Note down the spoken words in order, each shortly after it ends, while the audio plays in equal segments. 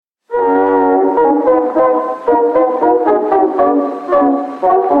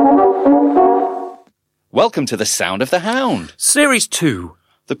Welcome to The Sound of the Hound, Series 2.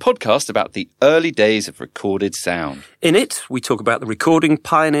 the podcast about the early days of recorded sound. In it, we talk about the recording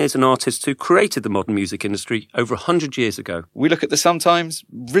pioneers and artists who created the modern music industry over 100 years ago. We look at the sometimes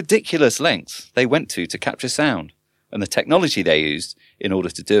ridiculous lengths they went to capture sound and the technology they used in order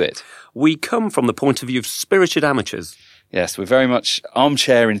to do it. We come from the point of view of spirited amateurs, Yes, we're very much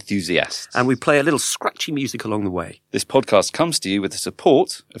armchair enthusiasts. and we play a little scratchy music along the way. This podcast comes to you with the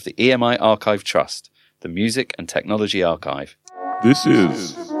support of the EMI Archive Trust, the Music and Technology Archive. This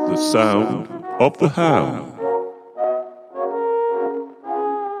is the sound of the hound.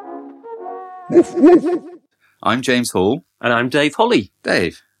 I'm James Hall. And I'm Dave Holly.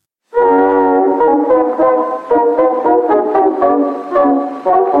 Dave.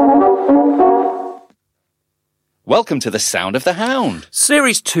 Welcome to The Sound of the Hound,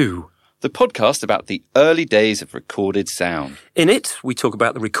 Series 2. the podcast about the early days of recorded sound. In it, we talk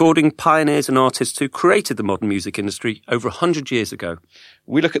about the recording pioneers and artists who created the modern music industry over 100 years ago.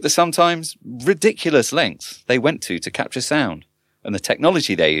 We look at the sometimes ridiculous lengths they went to capture sound and the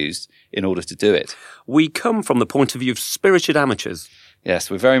technology they used in order to do it. We come from the point of view of spirited amateurs,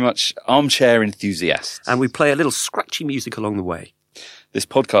 Yes, we're very much armchair enthusiasts. and we play a little scratchy music along the way. This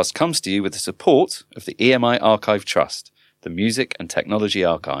podcast comes to you with the support of the EMI Archive Trust, the Music and Technology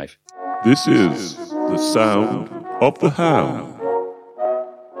Archive. This is the sound of the hound.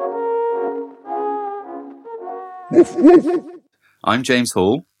 I'm James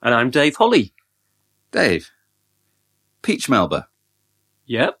Hall. And I'm Dave Holly. Dave. Peach Melba.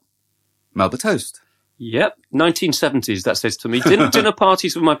 Yep. Melba toast. Yep, 1970s, that says to me. Dinner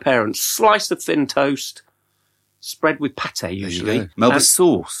parties with my parents. Slice of thin toast, spread with pate There you usually. go. Melba And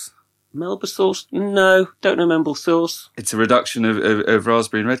sauce. Melba sauce? No, don't know Melba sauce. It's a reduction of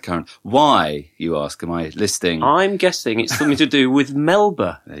raspberry and red currant. Why, you ask, am I listing? I'm guessing it's something to do with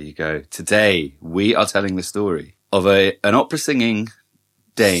Melba. There you go. Today, we are telling the story of an opera singing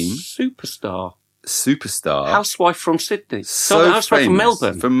dame, Superstar. superstar. Housewife from Sydney. so Housewife from famous.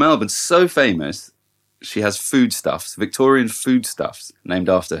 Melbourne. From Melbourne, so famous. She has foodstuffs, Victorian foodstuffs, named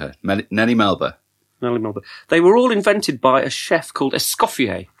after her. Nellie Melba. Nellie Melba. They were all invented by a chef called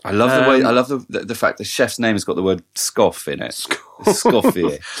Escoffier. I love the way. I love the fact the chef's name has got the word "scoff" in it.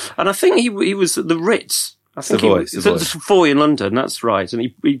 Escoffier. And I think he was at the Ritz. I think Savoy, he was Savoy. at the Savoy in London, that's right. And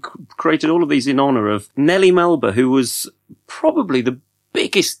he created all of these in honour of Nellie Melba, who was probably the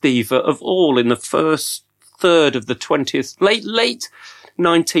biggest diva of all in the first third of the 20th, late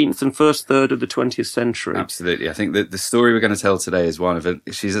 19th and first third of the 20th century. Absolutely. I think that the story we're going to tell today is one of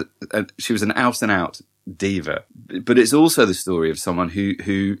she was an out and out diva, but it's also the story of someone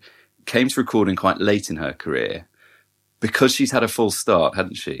who came to recording quite late in her career because she's had a false start,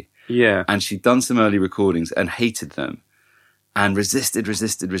 hadn't she? Yeah. And she'd done some early recordings and hated them and resisted.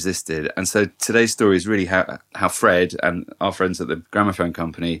 And so today's story is really how Fred and our friends at the gramophone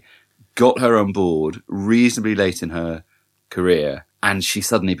company got her on board reasonably late in her career, and she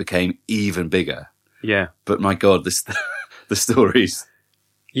suddenly became even bigger. Yeah. But my God, the stories.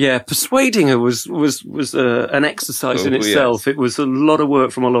 Yeah, persuading her was an exercise in Oh, itself. yes. It was a lot of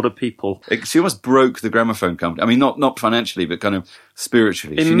work from a lot of people. She almost broke the gramophone company. I mean, not financially, but kind of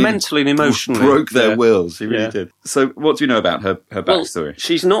spiritually. Mentally and emotionally. Broke their Yeah. wills. She really Yeah. did. So what do you know about her backstory? Well,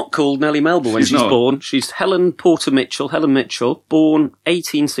 she's not called Nellie Melba when she's not. born. She's Helen Mitchell, born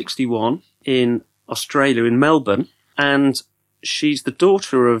 1861 in Australia, in Melbourne. And she's the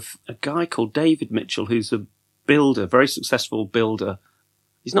daughter of a guy called David Mitchell, who's a builder, very successful builder.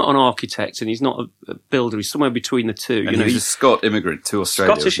 He's not an architect and he's not a builder. He's somewhere between the two. And he's a Scot immigrant to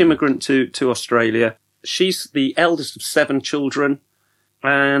Australia. Scottish immigrant to Australia. She's the eldest of 7 children,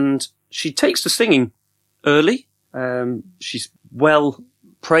 and she takes to singing early. She's well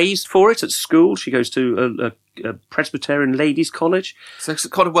praised for it at school. She goes to a Presbyterian ladies' college. So it's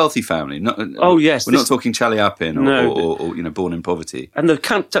quite a wealthy family. Oh, yes, We're not talking Chaliapin No. or born in poverty. And the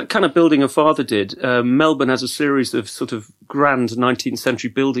kind of building her father did. Melbourne has a series of sort of grand 19th century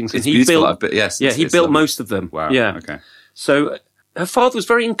buildings. It's and beautiful. Yes. he built most of them. Wow. Yeah. Okay. So her father was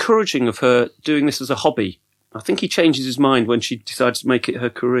very encouraging of her doing this as a hobby. I think he changes his mind when she decides to make it her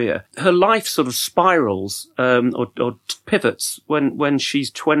career. Her life sort of spirals or pivots when she's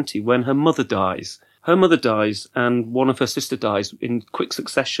 20, when her mother dies. Her mother dies and one of her sister dies in quick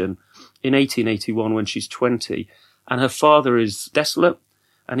succession in 1881 when she's 20. And her father is desolate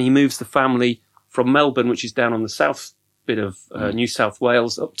and he moves the family from Melbourne, which is down on the south bit of New South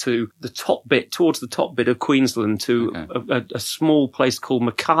Wales, up to the top bit, towards the top bit of Queensland, to a small place called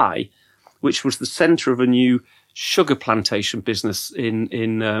Mackay, which was the centre of a new sugar plantation business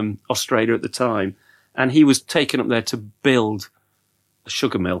in Australia at the time. And he was taken up there to build a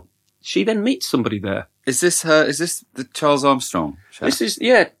sugar mill. she then meets somebody there. Is this the Charles Armstrong chap? This is, he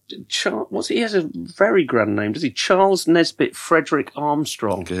has a very grand name, does he? Charles Nesbitt Frederick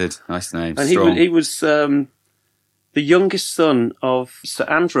Armstrong. Good, nice name. And he was the youngest son of Sir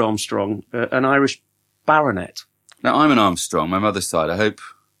Andrew Armstrong, an Irish baronet. Now, I'm an Armstrong, my mother's side. I hope,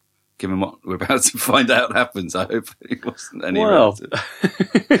 given what we're about to find out happens, I hope it wasn't any relative.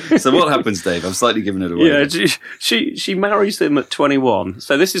 So what happens, Dave? I'm slightly giving it away. Yeah, she marries him at 21.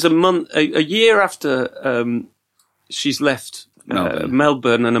 So this is a year after she's left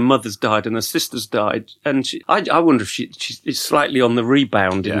Melbourne, and her mother's died and her sister's died. And I wonder if she's slightly on the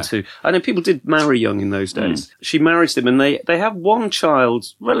rebound into... I know people did marry young in those days. She marries him, and they have one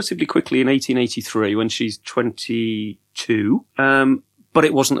child relatively quickly in 1883 when she's 22. But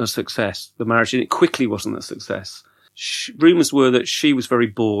it wasn't a success, the marriage, and it quickly wasn't a success. Rumours were that she was very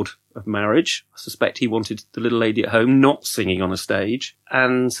bored of marriage. I suspect he wanted the little lady at home not singing on a stage.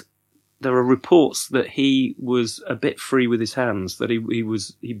 And there are reports that he was a bit free with his hands, that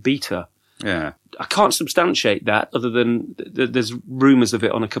he beat her. Yeah. I can't substantiate that other than there's rumours of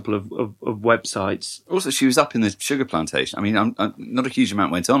it on a couple of websites. Also, she was up in the sugar plantation. I mean, not a huge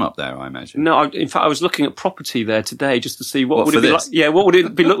amount went on up there, I imagine. No, in fact, I was looking at property there today just to see what would it be like. Yeah, what would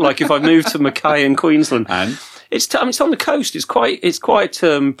it look like if I moved to Mackay in Queensland? And it's on the coast. It's quite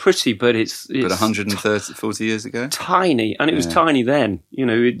pretty, but it's 40 years ago, tiny, and it was tiny then. You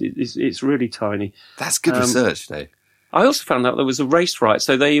know, it's really tiny. That's good research, Dave. I also found out there was a race right.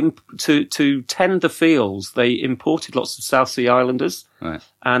 So they to tend the fields, they imported lots of South Sea Islanders. Right.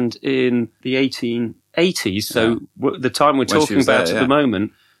 And in the 1880s, so the time we're talking about at the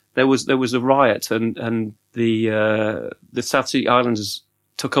moment, there was a riot, and the South Sea Islanders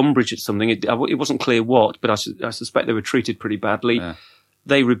took umbrage at something. It wasn't clear what, but I suspect they were treated pretty badly. Yeah.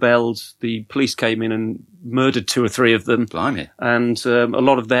 They rebelled. The police came in and murdered 2 or 3 of them. Blimey. And a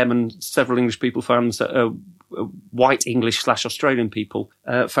lot of them and several English people found white English / Australian people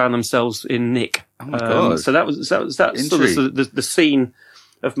found themselves in Nick. Oh my God. So that's sort of the scene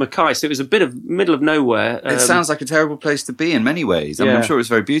of Mackay. So it was a bit of middle of nowhere. It sounds like a terrible place to be in many ways. I mean, I'm sure it was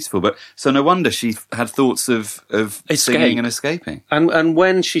very beautiful, but so no wonder she had thoughts of singing and escaping. And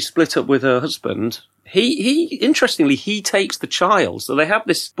when she split up with her husband, he interestingly, he takes the child. So they have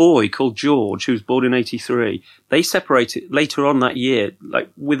this boy called George, who was born in 83. They separated later on that year, like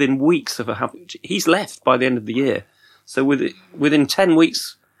within weeks of he's left by the end of the year. So within 10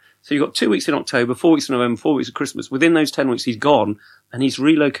 weeks, so you've got 2 weeks in October, 4 weeks in November, 4 weeks of Christmas. Within those 10 weeks, he's gone, and he's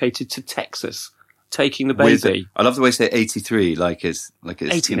relocated to Texas, taking the baby. I love the way you say 83, like it's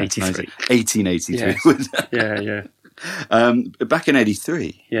 1883. 1883. Yeah. Back in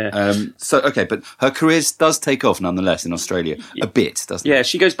 83. Yeah. But her career does take off nonetheless in Australia. A bit, doesn't it? Yeah,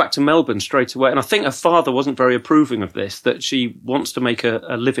 she goes back to Melbourne straight away. And I think her father wasn't very approving of this, that she wants to make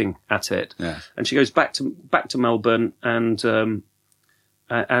a living at it. Yeah. And she goes back to Melbourne and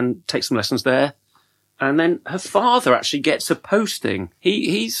takes some lessons there. And then her father actually gets a posting.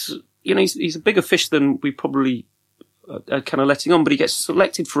 He's a bigger fish than we probably are kind of letting on, but he gets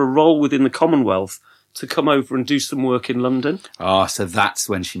selected for a role within the Commonwealth to come over and do some work in London. So that's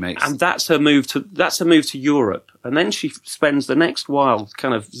when she makes... And that's her move to Europe. And then she spends the next while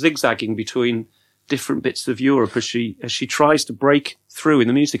kind of zigzagging between different bits of Europe as she tries to break through in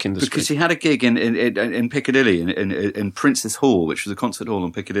the music industry. Because she had a gig in Piccadilly, in Princess Hall, which was a concert hall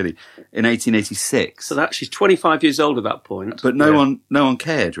in Piccadilly, in 1886. So she's 25 years old at that point. But no one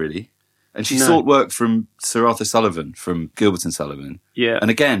cared, really. And she sought work from Sir Arthur Sullivan, from Gilbert and Sullivan. Yeah.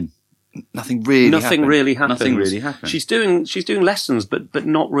 And again... Nothing really happened. She's doing lessons, but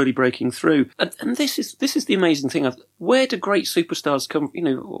not really breaking through. And this is the amazing thing. Where do great superstars come? You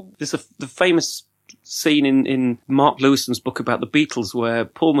know, there's the famous scene in Mark Lewison's book about the Beatles where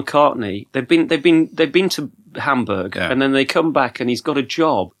Paul McCartney they've been to Hamburg and then they come back and he's got a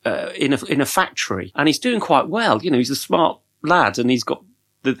job in a factory and he's doing quite well. You know, he's a smart lad and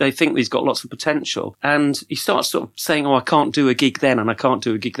they think he's got lots of potential. And he starts sort of saying, I can't do a gig then and I can't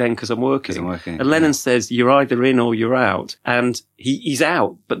do a gig then because I'm working. And Lennon says, you're either in or you're out. And he's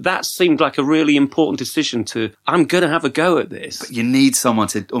out. But that seemed like a really important decision I'm going to have a go at this. But you need someone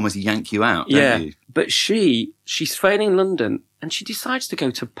to almost yank you out, don't you? But she's failing in London and she decides to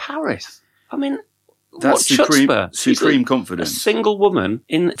go to Paris. I mean... That's supreme confidence. A single woman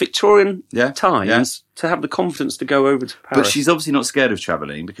in Victorian times to have the confidence to go over to Paris. But she's obviously not scared of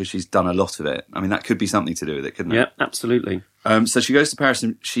travelling because she's done a lot of it. I mean, that could be something to do with it, couldn't it? Yeah, absolutely. So she goes to Paris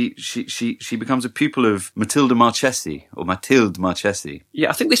and she becomes a pupil of Matilde Marchesi. Yeah,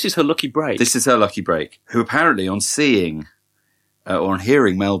 I think this is her lucky break. Who apparently on seeing or on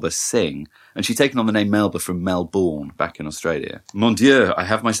hearing Melba sing, and she'd taken on the name Melba from Melbourne back in Australia. Mon Dieu, I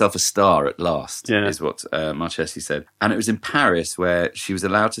have myself a star at last, is what Marchesi said. And it was in Paris where she was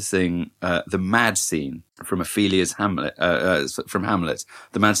allowed to sing the mad scene from Ophelia's Hamlet, from Hamlet,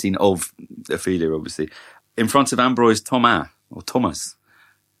 the mad scene of Ophelia, obviously, in front of Ambroise Thomas.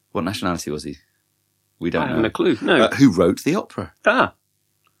 What nationality was he? We don't know. I haven't a clue, no. Who wrote the opera.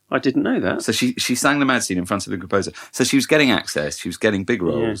 I didn't know that. So she sang the mad scene in front of the composer. So she was getting access. She was getting big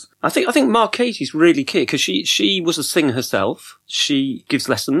roles. Yeah. I think Marchese's really key because she was a singer herself. She gives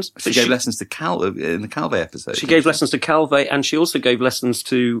lessons. She gave lessons to in the Calvé episode. She gave lessons to Calvé, and she also gave lessons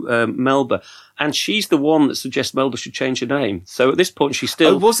to Melba. And she's the one that suggests Melba should change her name. So at this point, she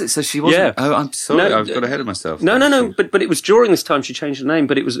still... Oh, was it? So she wasn't... Yeah. Oh, I'm sorry. I've got ahead of myself. No. But it was during this time she changed her name,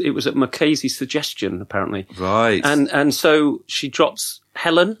 but it was at Marchese's suggestion, apparently. Right. And so she drops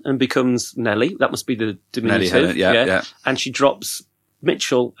Helen and becomes Nellie. That must be the diminutive. Nellie Helen, yeah. And she drops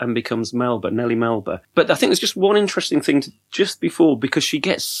Mitchell and becomes Nellie Melba. But I think there's just one interesting thing just before, because she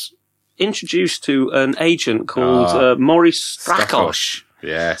gets introduced to an agent called Maurice Strakosch.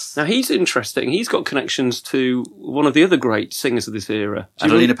 Yes. Now, he's interesting. He's got connections to one of the other great singers of this era.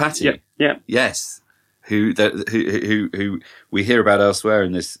 Adelina Patti. Yeah. Yes. Who we hear about elsewhere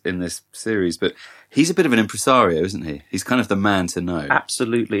in this series, but he's a bit of an impresario, isn't he? He's kind of the man to know.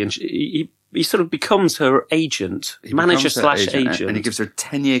 Absolutely. And he sort of becomes her agent, manager/agent. And he gives her a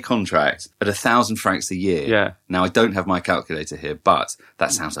 10-year contract at 1,000 francs a year. Yeah. Now, I don't have my calculator here, but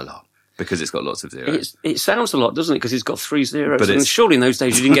that sounds a lot. Because it's got lots of zeros. It sounds a lot, doesn't it? Because it's got 3 zeros. But and surely in those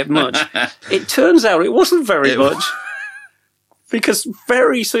days you didn't get much. It turns out it wasn't very much. Because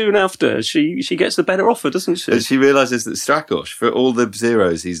very soon after, she gets a better offer, doesn't she? And she realises that Strakosch, for all the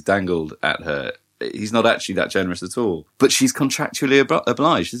zeros he's dangled at her, he's not actually that generous at all. But she's contractually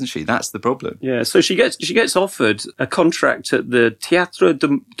obliged, isn't she? That's the problem. Yeah, so she gets offered a contract at the Théâtre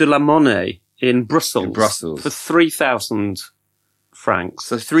de la Monnaie in Brussels. For 3,000 francs.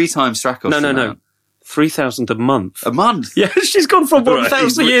 So 3 times Strakosch. No. 3,000 a month. A month? Yeah, she's gone from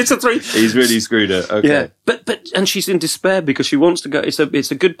 1,000 a year to 3. He's really screwed her. Okay. Yeah, but she's in despair because she wants to go. It's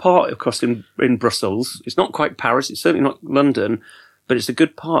a good part, of course, in Brussels. It's not quite Paris. It's certainly not London, but it's a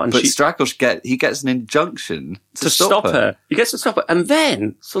good part. And but Strakosch gets an injunction to stop her. He gets to stop her, and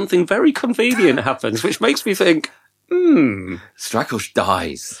then something very convenient happens, which makes me think, Strakosch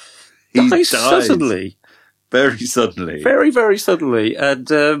dies. He dies suddenly. Very suddenly. Very, very suddenly. And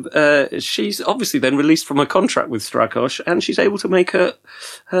she's obviously then released from her contract with Strakosch, and she's able to make her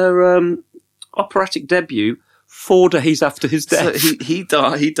operatic debut 4 days after his death. So he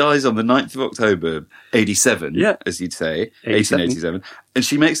dies on the 9th of October, 87, as you'd say, 1887. And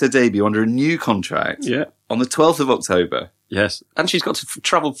she makes her debut under a new contract on the 12th of October. Yes. And she's got to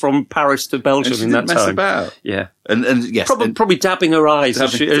travel from Paris to Belgium in that time. Mess about. Yeah. And yes. Probably dabbing her eyes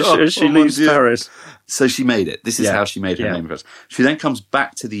as she leaves Paris. So she made it. This is how she made her name for us. She then comes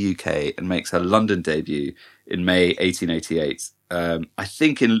back to the UK and makes her London debut in May 1888. I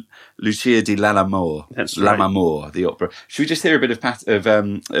think in Lucia di Lammermoor. That's right. Lammermoor, the opera. Should we just hear a bit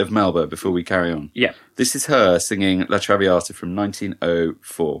of Melba before we carry on? Yeah. This is her singing La Traviata from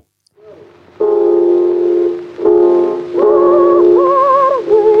 1904.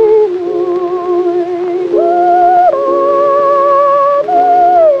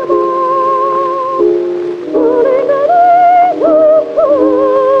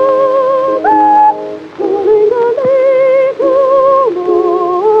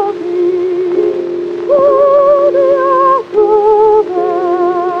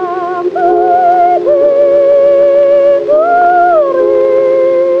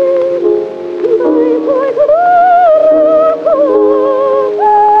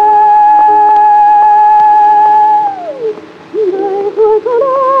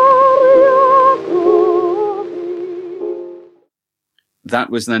 That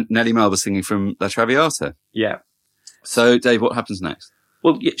was Nellie Melba singing from La Traviata. Yeah. So, Dave, what happens next?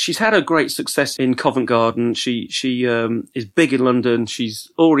 Well, she's had a great success in Covent Garden. She is big in London. She's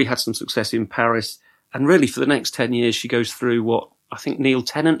already had some success in Paris. And really, for the next 10 years, she goes through what I think Neil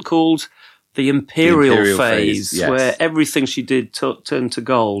Tennant called the imperial phase, yes. where everything she did turned to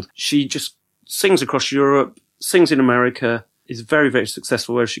gold. She just sings across Europe, sings in America, is very, very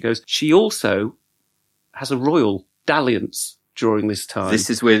successful wherever she goes. She also has a royal dalliance during this time. This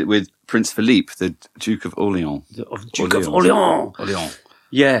is with Prince Philippe, the Duke of Orleans. Duke of Orleans.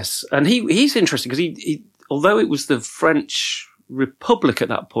 Yes, and he's interesting because he although it was the French Republic at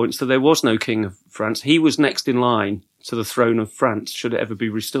that point, so there was no King of France, he was next in line to the throne of France should it ever be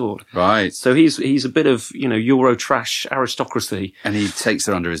restored. Right. So he's a bit of, Euro trash aristocracy. And he takes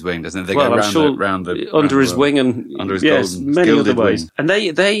her under his wing, doesn't he? They Well, go I'm round sure the under his wing and under his yes, golden, many gilded other ways. wing. And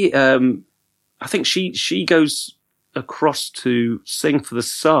they I think she goes across to sing for the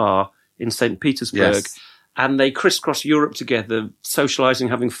Tsar in St. Petersburg. Yes. And they crisscross Europe together, socialising,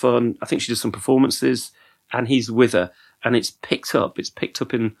 having fun. I think she does some performances, and he's with her. And it's picked up. It's picked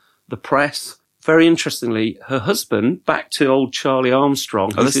up in the press. Very interestingly, her husband, back to old Charlie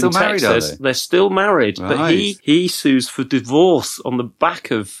Armstrong, they're who's still in married, Texas. are they? They're still married, but Right. he sues for divorce on the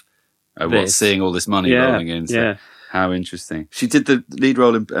back of this. Seeing all this money rolling in. So Yeah. how interesting. She did the lead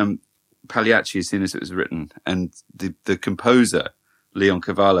role in Pagliacci as soon as it was written, and the composer, Leon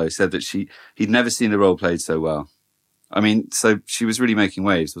Cavallo, said that he'd never seen the role played so well. I mean, so she was really making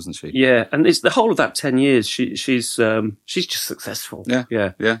waves, wasn't she? Yeah, and it's the whole of that 10 years. She's just successful. Yeah.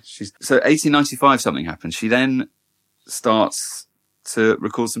 So 1895 something happened. She then starts to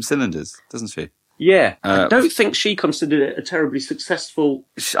record some cylinders, doesn't she? Yeah, I don't think she considered it a terribly successful.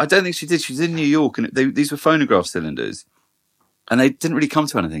 I don't think she did. She was in New York, and these were phonograph cylinders, and they didn't really come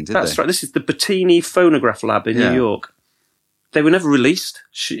to anything, did they? That's right. This is the Bettini Phonograph Lab in Yeah. New York. They were never released.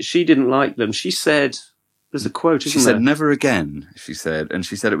 She didn't like them. She said, "There's a quote." She said, "Never again." She said, and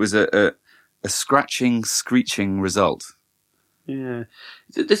she said it was a scratching, screeching result. Yeah,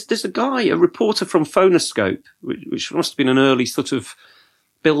 there's a guy, a reporter from Phonoscope, which must have been an early sort of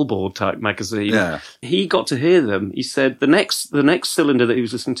Billboard type magazine. Yeah. He got to hear them. He said the next cylinder that he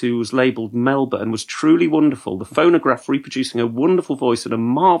was listening to was labelled Melba and was truly wonderful. The phonograph reproducing a wonderful voice in a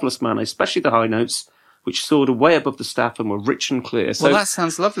marvellous manner, especially the high notes, which soared way above the staff and were rich and clear. So Well, that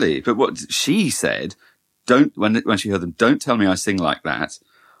sounds lovely. But what she said, when she heard them, don't tell me I sing like that,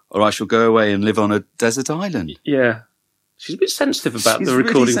 or I shall go away and live on a desert island. yeah, she's a bit sensitive about She's the really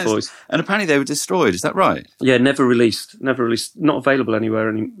recording sensitive. voice. And apparently they were destroyed. Is that right? Yeah, never released, not available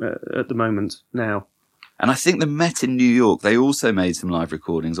anywhere at the moment now. And I think the Met in New York, they also made some live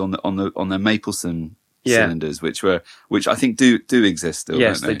recordings on their Mapleson cylinders, which I think do exist still.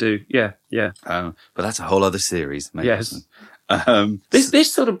 Yes, don't they? they do. Yeah. But that's a whole other series. Mapleson. Yes.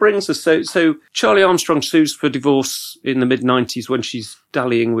 This sort of brings us, so Charlie Armstrong sues for divorce in the mid-90s when she's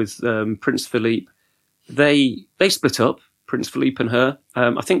dallying with Prince Philippe. They split up, Prince Philippe and her.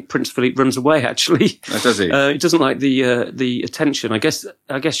 I think Prince Philippe runs away, actually. Oh, does he? He doesn't like the attention. I guess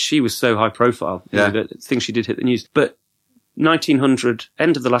she was so high profile, that things she did hit the news. But 1900,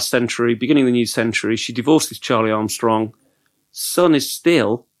 end of the last century, beginning of the new century, she divorces Charlie Armstrong. Son is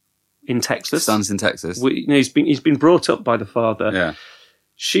still in Texas. Son's in Texas. He's been brought up by the father. Yeah.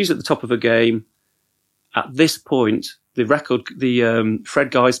 She's at the top of her game. At this point, the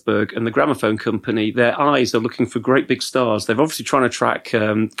Fred Geisberg and the gramophone company, their eyes are looking for great big stars. They're obviously trying to track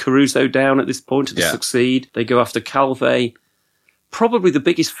Caruso down at this point to succeed. They go after Calvé. Probably the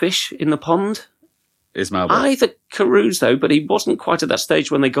biggest fish in the pond. Is Melba. Either Caruso, but he wasn't quite at that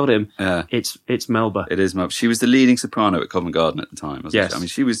stage when they got him. Yeah. It's Melba. It is Melba. She was the leading soprano at Covent Garden at the time, wasn't Yes. she? I mean,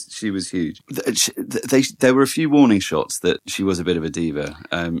 she was huge. There were a few warning shots that she was a bit of a diva.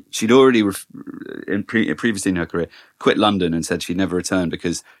 She'd already, previously in her career, quit London and said she'd never return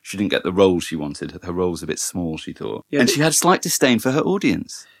because she didn't get the role she wanted. Her role was a bit small, she thought. Yeah, and she had slight disdain for her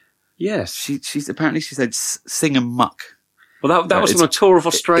audience. Yes. She's apparently, she said, sing and muck. Well, that was on a tour of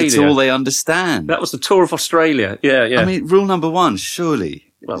Australia. It's all they understand. That was the tour of Australia. Yeah. I mean, rule number one,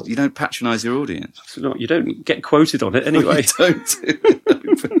 surely, Well, you don't patronise your audience. You don't get quoted on it anyway. You don't do.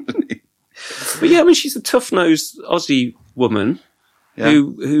 But yeah, I mean, she's a tough-nosed Aussie woman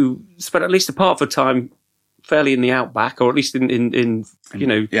who spent at least a part of her time fairly in the outback, or at least in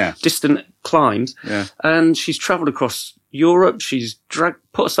distant climes. Yeah. And she's travelled across Europe. She's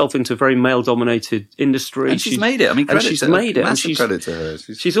put herself into a very male-dominated industry. And she's made it. I mean, credit she's to made it. Massive And credit to her.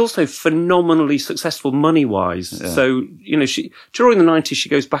 She's also phenomenally successful money-wise. Yeah. So, she during the 90s, she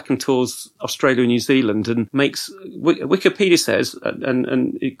goes back and tours Australia and New Zealand and makes, Wikipedia says,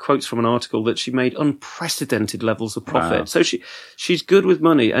 and it quotes from an article, that she made unprecedented levels of profit. Wow. So she's good with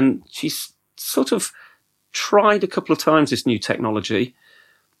money, and she's sort of tried a couple of times this new technology,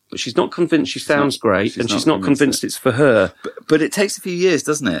 but she's not convinced she sounds great, and she's not convinced it's for her. But it takes a few years,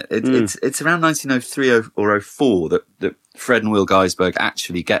 doesn't it? It's around 1903 or 04 that Fred and Will Geisberg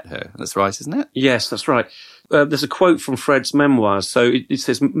actually get her. That's right, isn't it? Yes, that's right. There's a quote from Fred's memoirs. So it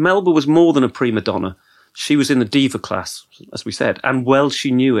says, Melba was more than a prima donna. She was in the diva class, as we said, and well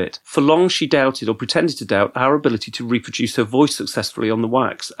she knew it. For long she doubted, or pretended to doubt, our ability to reproduce her voice successfully on the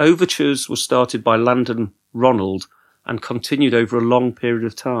wax. Overtures were started by Landon Ronald and continued over a long period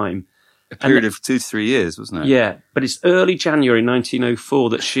of time. A period of 2 to 3 years, wasn't it? Yeah, but it's early January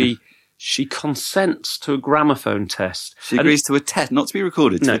 1904 that she she consents to a gramophone test. She agrees to a test, not to be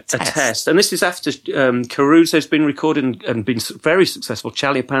recorded, to a test. A test. And this is after Caruso's been recorded and been very successful.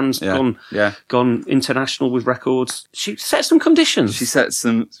 Chalipan's gone international with records. She sets some conditions. She sets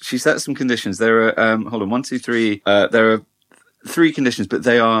some conditions. There are, hold on, 1, 2, 3. There are 3 conditions, but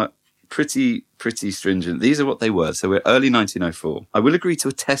they are pretty stringent. These are what they were. So we're early 1904. I will agree to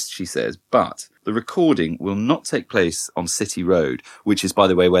a test, she says, but the recording will not take place on City Road, which is, by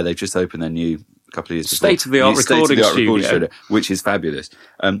the way, where they've just opened their new, a couple of years before, state-of-the-art recording studio, which is fabulous.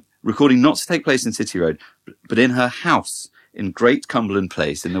 Recording not to take place in City Road, but in her house in Great Cumberland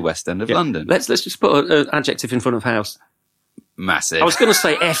Place in the West End of London. Let's just put an adjective in front of house. Massive. I was going to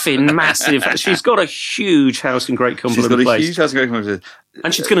say effing massive. She's got a huge house in Great Cumberland Place. Huge house in Great Cumberland Place.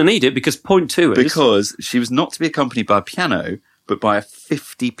 And she's going to need it because point 2 is... Because she was not to be accompanied by a piano, but by a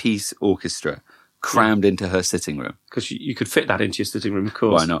 50-piece orchestra crammed into her sitting room. Because you could fit that into your sitting room, of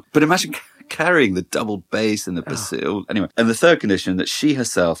course. Why not? But imagine carrying the double bass and the bassoon. Anyway, and the third condition, that she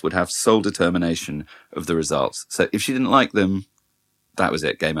herself would have sole determination of the results. So if she didn't like them, that was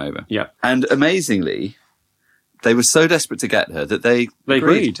it, game over. Yeah. And amazingly... They were so desperate to get her that they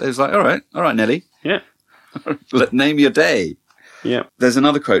agreed. It was like, all right, Nellie. Yeah. Name your day. Yeah. There's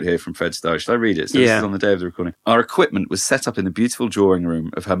another quote here from Fred's diary. Should I read it? So this is on the day of the recording. Our equipment was set up in the beautiful drawing room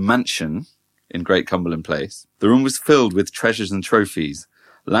of her mansion in Great Cumberland Place. The room was filled with treasures and trophies.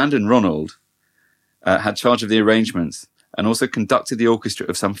 Landon Ronald had charge of the arrangements and also conducted the orchestra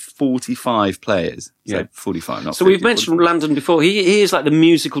of some 45 players. So 45, not 50. So we've mentioned 45. Landon before. He is like the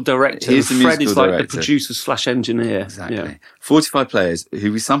musical director. Fred is like the producer/engineer. Exactly. Yeah. 45 players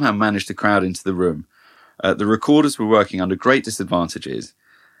who we somehow managed to crowd into the room. The recorders were working under great disadvantages,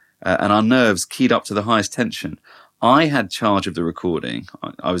 and our nerves keyed up to the highest tension. I had charge of the recording.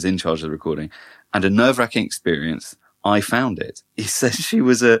 I was in charge of the recording, and a nerve-wracking experience. I found it. He says she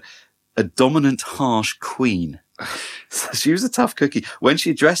was a dominant, harsh queen. So she was a tough cookie. When she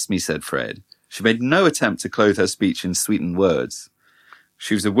addressed me, said Fred, she made no attempt to clothe her speech in sweetened words.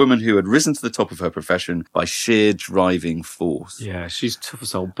 She was a woman who had risen to the top of her profession by sheer driving force. Yeah, she's tough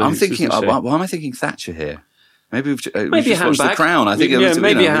as old boots. I'm thinking, why am I thinking Thatcher here? Maybe we a handbag. The Crown. I think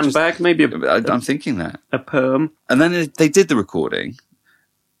maybe a handbag. Maybe I'm thinking that a perm. And then they did the recording,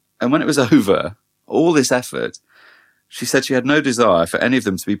 and when it was over, all this effort, she said she had no desire for any of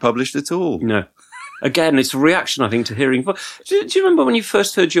them to be published at all. No. Again, it's a reaction, I think, to hearing. Do you remember when you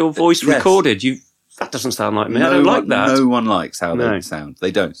first heard your voice recorded? That doesn't sound like me. I don't like that. No one likes how they sound. They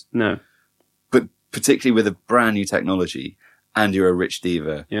don't. No. But particularly with a brand new technology, and you're a rich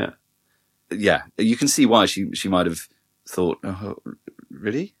diva. Yeah. Yeah. You can see why she might have thought, oh,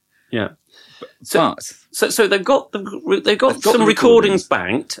 really? Yeah. So they've got some recordings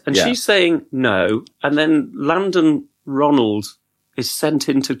banked, and she's saying no, and then Landon Ronald is sent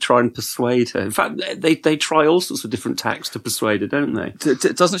in to try and persuade her. In fact, they try all sorts of different tacks to persuade her, don't they?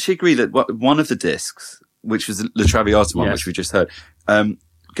 Doesn't she agree that one of the discs, which was the Traviata one, which we just heard,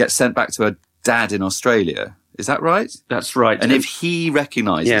 gets sent back to her dad in Australia? Is that right? That's right. And if he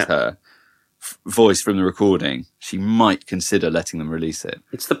recognises her voice from the recording, she might consider letting them release it.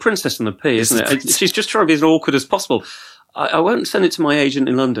 It's the Princess and the Pea, isn't it? She's just trying to be as awkward as possible. I won't send it to my agent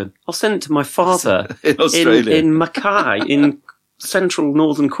in London. I'll send it to my father in Australia, in Mackay, in central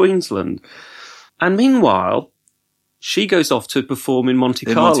northern Queensland. And meanwhile, she goes off to perform in Monte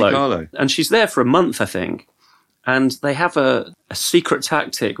Carlo. And she's there for a month, I think. And they have a secret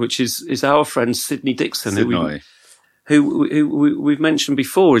tactic, which is our friend Sidney Dixon, who we've mentioned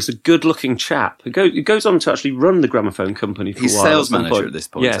before, is a good-looking chap. He goes on to actually run the gramophone company for a while. He's sales manager at this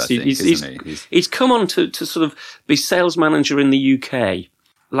point, yes, I think, isn't he? He's come on to sort of be sales manager in the UK,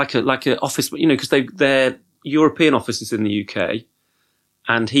 like a office, because their European office is in the UK,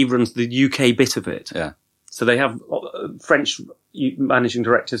 and he runs the UK bit of it. Yeah. So they have French managing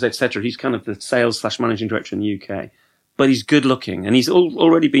directors, etc. He's kind of the sales/managing director in the UK, but he's good-looking, and he's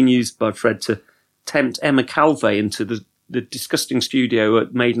already been used by Fred to tempt Emma Calvey into the disgusting studio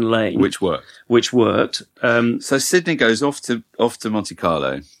at Maiden Lane, which worked. So Sidney goes off to Monte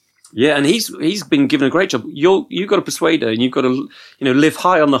Carlo. Yeah, and he's been given a great job. You've got to persuade her, and you've got to live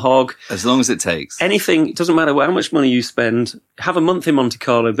high on the hog as long as it takes. Anything, it doesn't matter how much money you spend. Have a month in Monte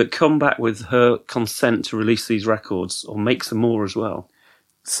Carlo, but come back with her consent to release these records or make some more as well.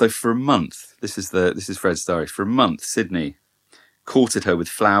 So for a month, this is Fred's diary. For a month, Sidney courted her with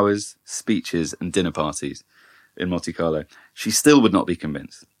flowers, speeches, and dinner parties in Monte Carlo. She still would not be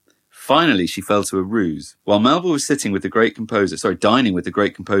convinced. Finally, she fell to a ruse. While Melba was dining with the great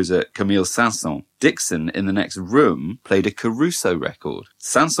composer Camille Saint-Saëns, Dixon, in the next room, played a Caruso record.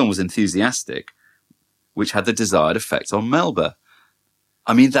 Saint-Saëns was enthusiastic, which had the desired effect on Melba.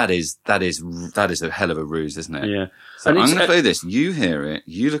 I mean, that is a hell of a ruse, isn't it? Yeah. So I'm going to play this. You hear it.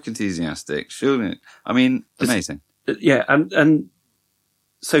 You look enthusiastic. Surely, I mean, amazing. Yeah, and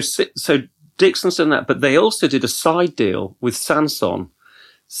so Dixon's done that, but they also did a side deal with Sanson.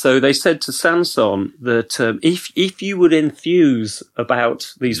 So they said to Sanson that if you would enthuse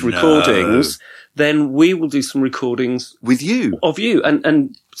about these recordings, then we will do some recordings with you of you.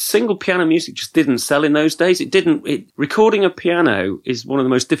 And single piano music just didn't sell in those days. Recording a piano is one of the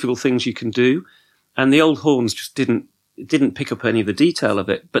most difficult things you can do, and the old horns just didn't pick up any of the detail of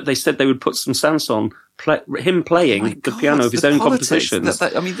it. But they said they would put some Sanson him playing the piano of his own compositions.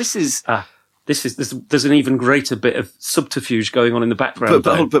 I mean, this is. There's an even greater bit of subterfuge going on in the background.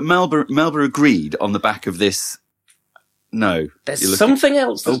 But Melba agreed on the back of this. No, there's something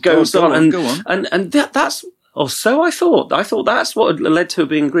else that goes on. Go on. And that's, or so I thought. I thought that's what led to it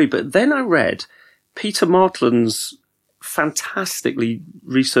being agreed. But then I read Peter Martland's fantastically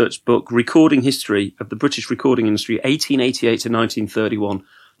researched book, Recording History of the British Recording Industry, 1888 to 1931.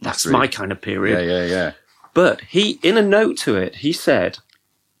 That's my kind of period. Yeah. But in a note to it, he said,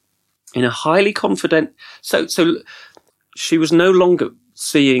 in a highly confident... So she was no longer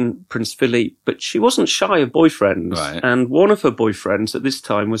seeing Prince Philippe, but she wasn't shy of boyfriends. Right. And one of her boyfriends at this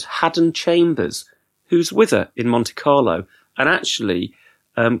time was Haddon Chambers, who's with her in Monte Carlo, and actually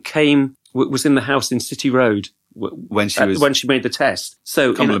was in the house in City Road when she made the test.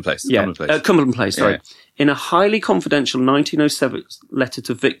 So Cumberland Place. Cumberland Place, sorry. Yeah. In a highly confidential 1907 letter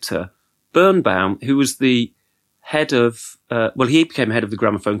to Victor, Birnbaum, who was the head of, he became head of the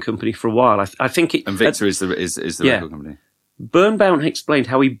gramophone company for a while. I think it. And Victor is the record company. Birnbaum explained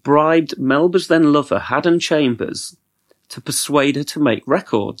how he bribed Melba's then lover, Haddon Chambers, to persuade her to make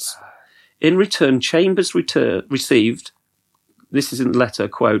records. In return, Chambers received, this is in the letter,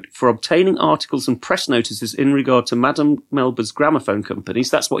 quote, for obtaining articles and press notices in regard to Madame Melba's gramophone companies,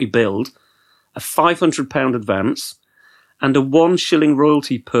 that's what he billed, a £500 advance, and a 1 shilling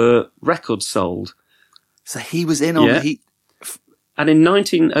royalty per record sold. So he was in on And in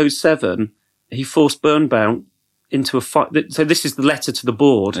 1907, he forced Birnbaum into a fight. So this is the letter to the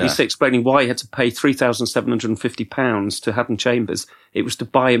board. Yeah. He's explaining why he had to pay £3,750 to Haddon Chambers. It was to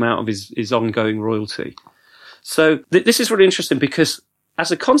buy him out of his ongoing royalty. So this is really interesting because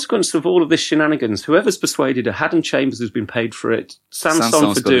as a consequence of all of this shenanigans, whoever's persuaded her, Haddon Chambers has been paid for it,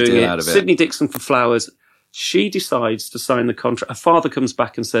 Sanson for doing it, Sidney Dixon for flowers, she decides to sign the contract. Her father comes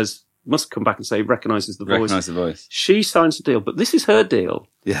back and says, must come back and say, recognises the voice. Recognise the voice. She signs the deal, but this is her deal.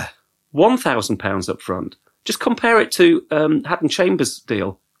 Yeah. £1,000 up front. Just compare it to Haddon Chambers'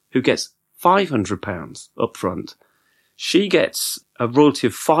 deal, who gets £500 up front. She gets a royalty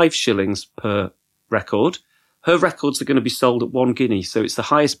of 5 shillings per record. Her records are going to be sold at 1 guinea, so it's the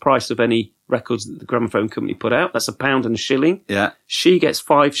highest price of any records that the gramophone company put out. That's £1 and a shilling. Yeah. She gets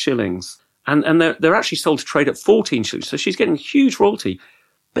 5 shillings. And they're actually sold to trade at 14 shillings, so she's getting a huge royalty.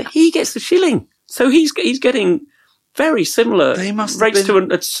 But he gets the shilling. So he's getting very similar rates to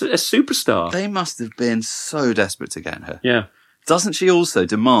a superstar. They must have been so desperate to get her. Yeah. Doesn't she also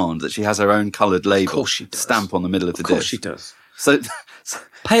demand that she has her own coloured label? Of course she does. Stamp on the middle of the disc. Of course she does. So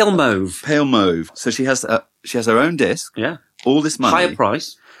pale mauve. Pale mauve. So she has her own disc. Yeah. All this money. Higher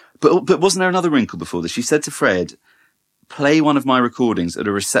price. But wasn't there another wrinkle before this? She said to Fred, play one of my recordings at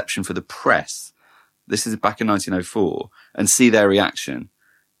a reception for the press. This is back in 1904 and see their reaction.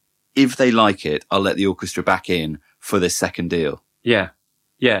 If they like it, I'll let the orchestra back in for this second deal. Yeah.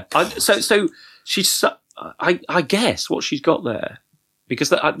 Yeah. So she's, I guess what she's got there, because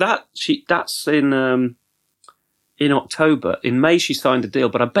that's in October. In May, she signed a deal,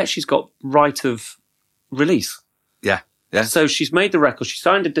 but I bet she's got right of release. Yeah. Yeah. So she's made the record. She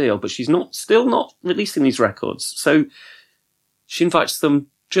signed a deal, but she's still not releasing these records. So she invites some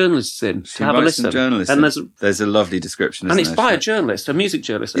journalists in to have a listen. And there's a lovely description, and it's by a journalist, a music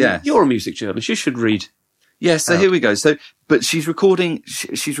journalist. Yeah. You're a music journalist. You should read. Yeah, so here we go. So, but she's recording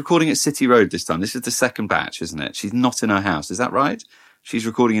at City Road this time. This is the second batch, isn't it? She's not in her house. Is that right? She's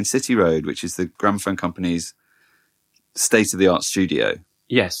recording in City Road, which is the gramophone company's state-of-the-art studio.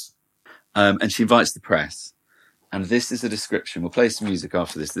 Yes. And she invites the press. And this is a description. We'll play some music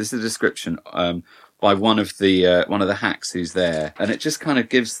after this. This is a description, by one of the hacks who's there. And it just kind of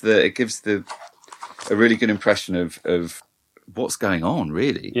gives a really good impression of what's going on,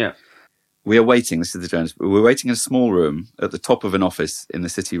 really. Yeah. We are waiting, this is the journalist, we're waiting in a small room at the top of an office in the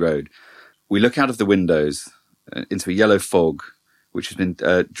City Road. We look out of the windows into a yellow fog, which has been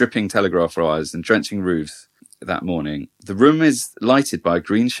dripping telegraph wires and drenching roofs that morning. The room is lighted by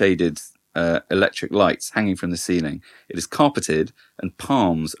green-shaded electric lights hanging from the ceiling. It is carpeted and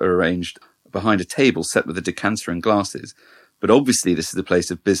palms are arranged behind a table set with a decanter and glasses. But obviously this is a place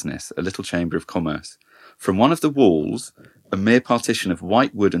of business, a little chamber of commerce. From one of the walls, a mere partition of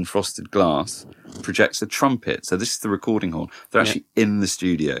white wood and frosted glass projects a trumpet. So this is the recording hall. They're actually in the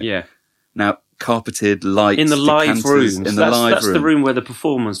studio. Yeah. Now, carpeted, lights, in the live rooms. In the that's, live that's room. the room where the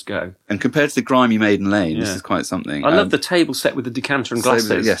performers go. And compared to the grimy Maiden Lane, this is quite something. I love the table set with the decanter and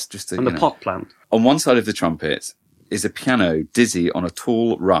glasses. Yes, just and the pot plant. On one side of the trumpet is a piano dizzy on a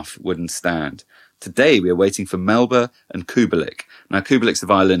tall, rough wooden stand. Today we are waiting for Melba and Kubelik. Now Kubelik's the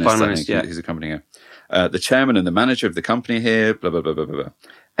violinist, I think, who's accompanying her. The chairman and the manager of the company here, blah, blah, blah, blah, blah.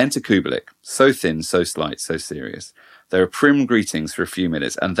 Enter Kubelik, so thin, so slight, so serious. There are prim greetings for a few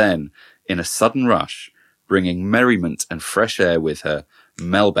minutes, and then, in a sudden rush, bringing merriment and fresh air with her,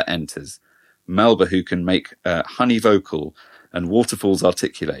 Melba enters. Melba, who can make honey vocal and waterfalls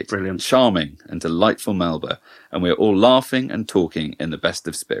articulate. Brilliant. Charming and delightful Melba. And we're all laughing and talking in the best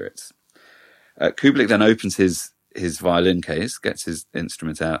of spirits. Kubelik then opens his violin case, gets his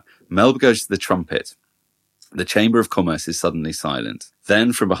instrument out. Melba goes to the trumpet. The Chamber of Commerce is suddenly silent.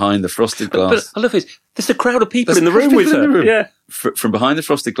 Then, from behind the frosted glass... But I love it. There's a crowd of people in the room with her. Yeah. From behind the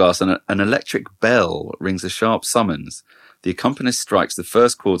frosted glass, an electric bell rings a sharp summons. The accompanist strikes the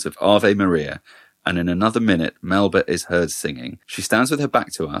first chords of Ave Maria, and in another minute, Melba is heard singing. She stands with her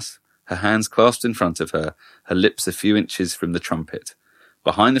back to us, her hands clasped in front of her, her lips a few inches from the trumpet.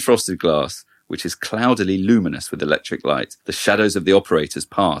 Behind the frosted glass, which is cloudily luminous with electric light, the shadows of the operators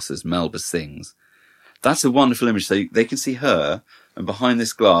pass as Melba sings. That's a wonderful image. So they can see her, and behind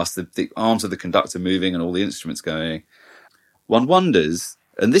this glass, the arms of the conductor moving and all the instruments going. One wonders,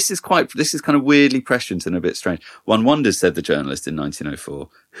 and this is kind of weirdly prescient and a bit strange. One wonders, said the journalist in 1904,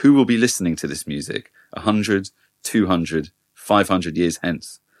 who will be listening to this music 100, 200, 500 years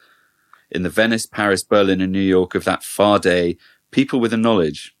hence. In the Venice, Paris, Berlin, and New York of that far day, people with a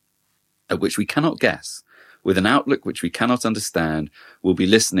knowledge at which we cannot guess, with an outlook which we cannot understand, will be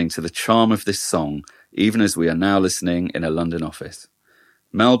listening to the charm of this song, even as we are now listening in a London office.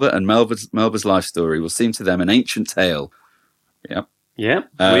 Melba and Melba's life story will seem to them an ancient tale. Yep. Yeah,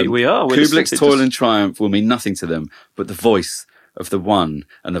 we are. Kubelik's toil and triumph will mean nothing to them, but the voice of the one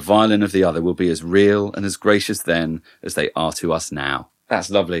and the violin of the other will be as real and as gracious then as they are to us now. That's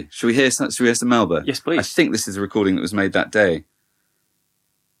lovely. Should we hear some Melba? Yes, please. I think this is a recording that was made that day.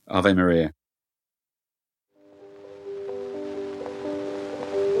 Ave Maria.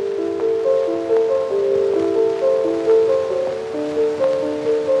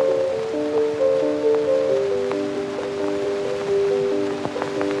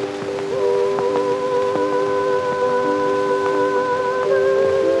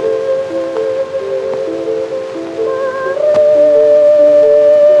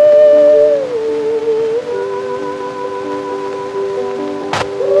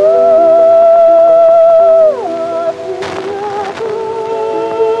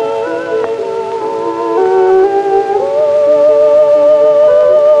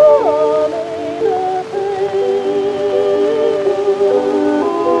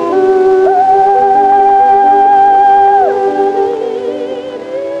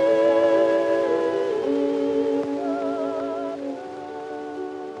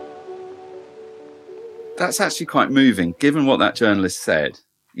 That's actually quite moving, given what that journalist said.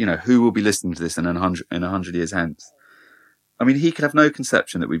 You know, who will be listening to this in 100 years hence? I mean, he could have no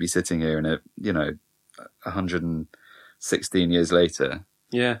conception that we'd be sitting here in 116 years later.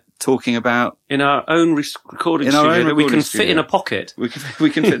 Yeah. Talking about... In our own recording studio that we can fit in a pocket. We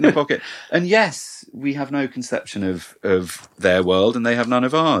can fit in a pocket. And yes, we have no conception of their world and they have none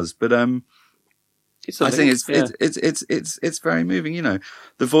of ours. But I think it's very moving. You know,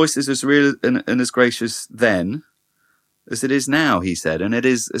 the voice is as real and as gracious then as it is now, he said, and it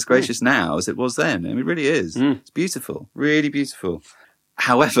is as gracious now as it was then. I mean, it really is. It's beautiful, really beautiful.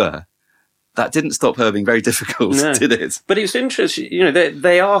 However, that didn't stop her being very difficult, did it? But it was interesting. You know,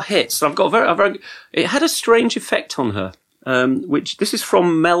 they are hits. I've got it had a strange effect on her. Which this is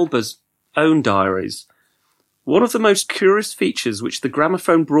from Melba's own diaries. One of the most curious features which the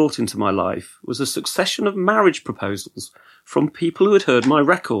gramophone brought into my life was a succession of marriage proposals from people who had heard my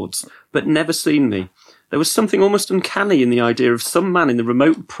records, but never seen me. There was something almost uncanny in the idea of some man in the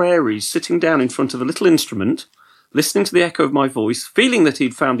remote prairies sitting down in front of a little instrument, listening to the echo of my voice, feeling that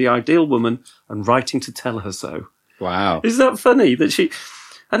he'd found the ideal woman, and writing to tell her so. Wow. Isn't that funny? That she...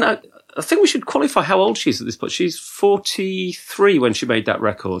 And I think we should qualify how old she is at this point. She's 43 when she made that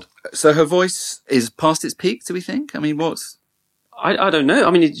record. So her voice is past its peak, do we think? I mean, what's... I don't know.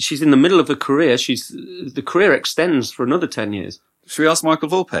 I mean, she's in the middle of a career. The career extends for another 10 years. Should we ask Michael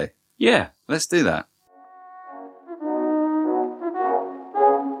Volpe? Yeah. Let's do that.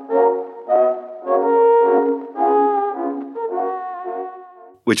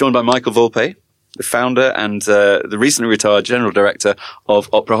 We're joined by Michael Volpe, the founder and the recently retired general director of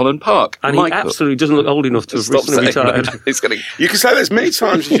Opera Holland Park. And Michael, he absolutely doesn't look old enough to have stop recently saying retired. that. You can say that as many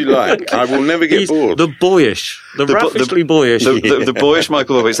times as you like. I will never get He's bored. the ravishly boyish. The boyish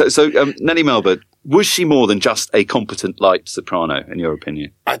Michael Volpe. So Nellie Melba, was she more than just a competent light soprano, in your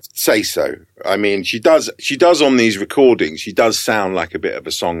opinion? I'd say so. I mean, she does on these recordings, she does sound like a bit of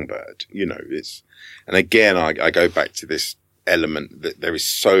a songbird, and again, I go back to this element that there is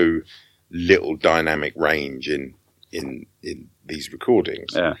so little dynamic range in these recordings.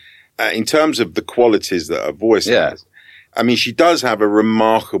 Yeah. In terms of the qualities that her voice has, I mean, she does have a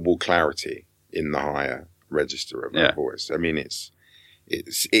remarkable clarity in the higher register of her voice. I mean, it's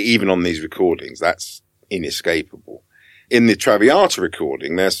even on these recordings, that's inescapable. In the Traviata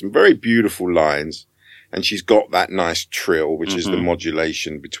recording, there's some very beautiful lines, and she's got that nice trill, which is the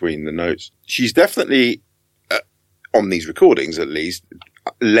modulation between the notes. She's definitely, on these recordings at least,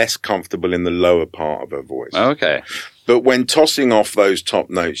 less comfortable in the lower part of her voice. Okay. But when tossing off those top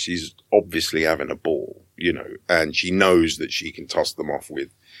notes, she's obviously having a ball, and she knows that she can toss them off with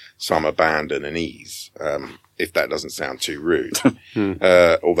some abandon and ease, if that doesn't sound too rude.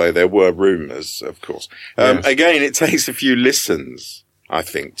 Although there were rumours, of course. Again, it takes a few listens, I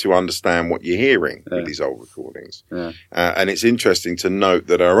think, to understand what you're hearing with these old recordings. Yeah. And it's interesting to note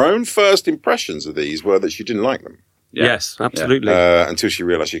that her own first impressions of these were that she didn't like them. Yeah. Yes, absolutely. Until she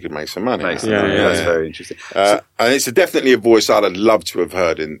realised she could make some money. That's very interesting. And it's definitely a voice I'd love to have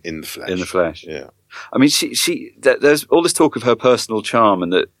heard in the flesh. In the flesh. Yeah. I mean, there's all this talk of her personal charm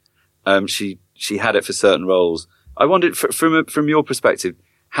and that she had it for certain roles. I wondered, from your perspective,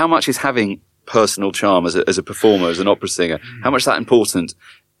 how much is having personal charm as a performer, as an opera singer, how much is that important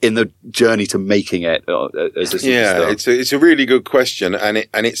in the journey to making it as a superstar? Yeah, it's a really good question, and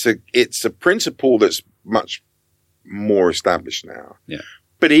it's a principle that's much more established now. Yeah.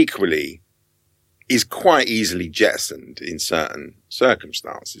 But equally is quite easily jettisoned in certain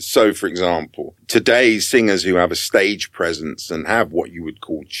circumstances. So, for example, today's singers who have a stage presence and have what you would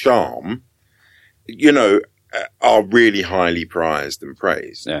call charm, are really highly prized and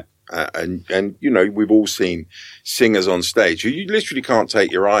praised. Yeah. And we've all seen singers on stage who you literally can't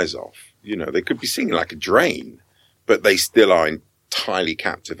take your eyes off. They could be singing like a drain, but they still are entirely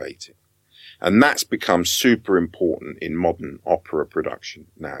captivating. And that's become super important in modern opera production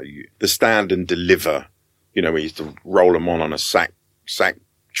now. The stand and deliver, we used to roll them on a sack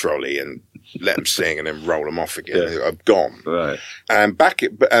trolley and let them sing and then roll them off again. I've gone. Right. And back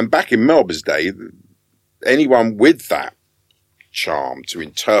in Melba's day, anyone with that charm to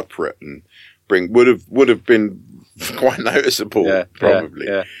interpret and bring would have been quite noticeable, probably.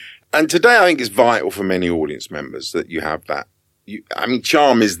 Yeah. And today, I think it's vital for many audience members that you have that.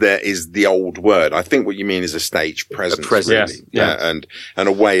 Charm is the old word. I think what you mean is a stage presence, really, and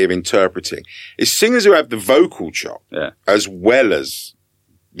a way of interpreting. It's singers who have the vocal chop, as well as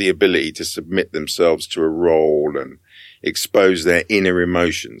the ability to submit themselves to a role and expose their inner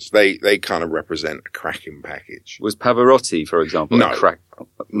emotions. They kind of represent a cracking package. Was Pavarotti, for example, No.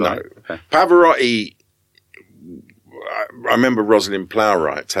 No. Okay. Pavarotti, I remember Rosalind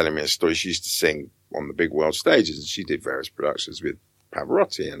Plowright telling me a story. She used to sing on the big world stages, and she did various productions with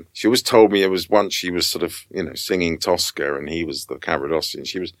Pavarotti. And she always told me it was once she was sort of, singing Tosca and he was the Cavaradossi, and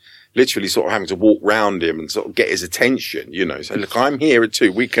she was literally sort of having to walk round him and sort of get his attention, say, look, I'm here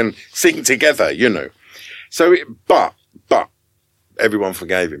too. We can sing together, So, but everyone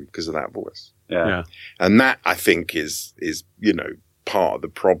forgave him because of that voice. Yeah. And that, I think, is part of the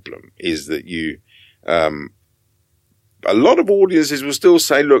problem, is that a lot of audiences will still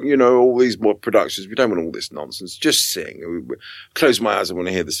say, look, all these more productions, we don't want all this nonsense. Just sing. Close my eyes, I want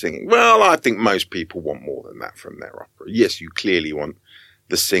to hear the singing. Well, I think most people want more than that from their opera. Yes, you clearly want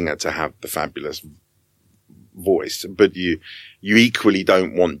the singer to have the fabulous voice, but you equally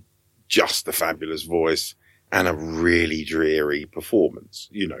don't want just the fabulous voice and a really dreary performance,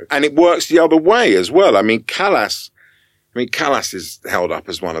 And it works the other way as well. I mean, Callas is held up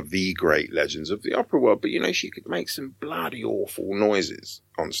as one of the great legends of the opera world, but she could make some bloody awful noises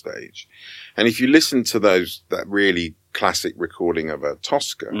on stage. And if you listen to that really classic recording of a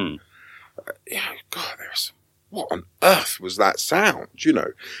Tosca, God, what on earth was that sound,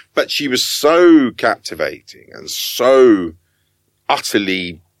 But she was so captivating and so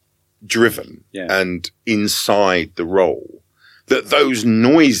utterly driven and inside the role that those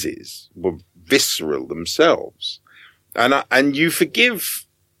noises were visceral themselves. And you forgive,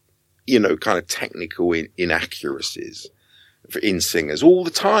 kind of technical inaccuracies in singers all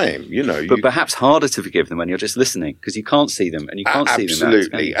the time, But perhaps harder to forgive them when you're just listening, because you can't see them and you can't see them.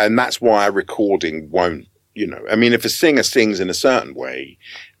 Absolutely. And that's why a recording won't You know, I mean, if a singer sings in a certain way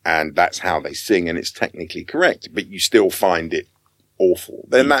and that's how they sing and it's technically correct, but you still find it awful,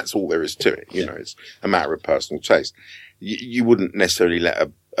 then that's all there is to it. You know, it's a matter of personal taste. You wouldn't necessarily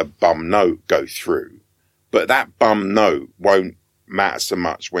let a bum note go through, but that bum note won't matter so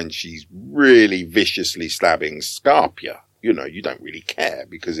much when she's really viciously stabbing Scarpia. You know, you don't really care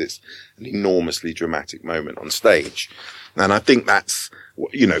because it's an enormously dramatic moment on stage. And I think that's,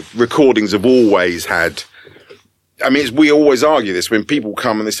 you know, recordings have always had, I mean, we always argue this when people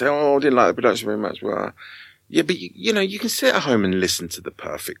come and they say, oh, I didn't like the production very much. Well, yeah, but you know, you can sit at home and listen to the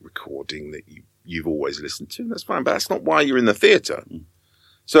perfect recording that you've always listened to. That's fine, but that's not why you're in the theatre.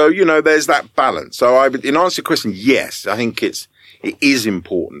 So, you know, there's that balance. So in answer to your question, yes, I think it is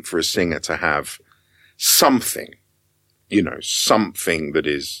important for a singer to have something, you know, something that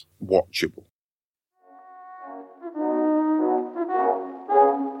is watchable.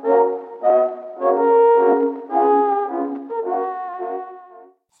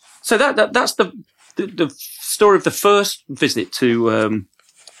 So that's the story of the first visit to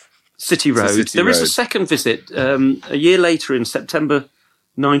City Road. There is a second visit a year later in September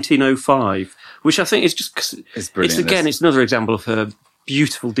 1905, which I think is just it's brilliant. It's another example of her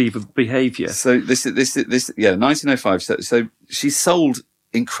beautiful diva behaviour. So this 1905. So she's sold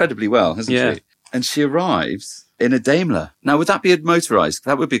incredibly well, hasn't she? And she arrives in a Daimler. Now, would that be a motorised?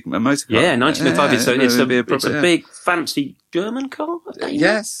 That would be a motor car. Yeah, 1905. It's a big, fancy German car.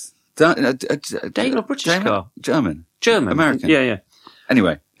 Yes. Daimler British car. German. American. Yeah.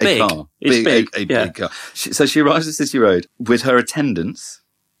 Anyway, big. It's big. A big car. So she arrives at City Road with her attendants.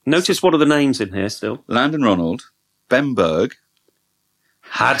 Notice what are the names in here still? Landon Ronald, Ben Berg,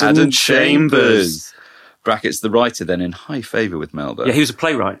 Haddon Chambers. Brackets, the writer then in high favour with Melba. Yeah, he was a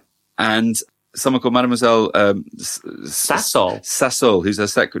playwright. And someone called Mademoiselle Sassol, who's her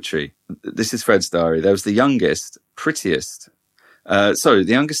secretary. This is Fred's diary. There was the youngest, the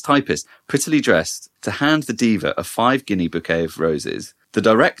youngest typist, prettily dressed, to hand the diva a 5-guinea bouquet of roses. The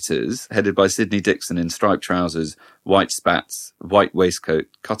directors, headed by Sidney Dixon in striped trousers, white spats, white waistcoat,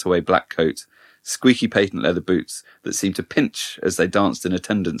 cutaway black coat, squeaky patent leather boots that seemed to pinch as they danced in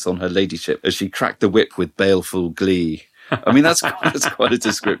attendance on her ladyship as she cracked the whip with baleful glee. I mean, that's quite a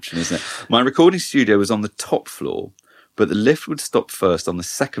description, isn't it? My recording studio was on the top floor, but the lift would stop first on the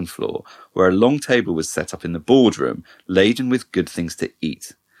second floor, where a long table was set up in the boardroom, laden with good things to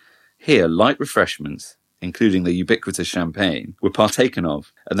eat. Here, light refreshments, including the ubiquitous champagne, were partaken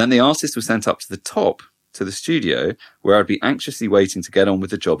of, and then the artist was sent up to the top, to the studio, where I'd be anxiously waiting to get on with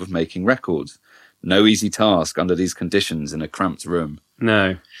the job of making records. No easy task under these conditions in a cramped room.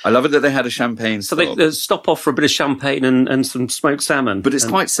 No. I love it that they had a champagne stop. So they stop off for a bit of champagne and some smoked salmon. But it's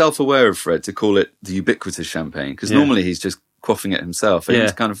quite self-aware of Fred to call it the ubiquitous champagne, because normally he's just quaffing it himself. And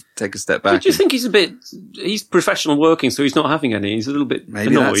to kind of take a step back. Do you think he's professional working, so he's not having any? He's a little bit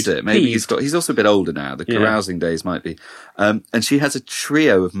maybe annoyed. That's it. Maybe he's also a bit older now. The carousing days might be. And she has a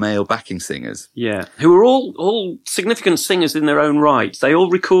trio of male backing singers. Yeah. Who are all significant singers in their own right. They all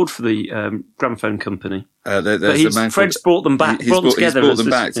record for the gramophone company. Fred's brought them back. He's brought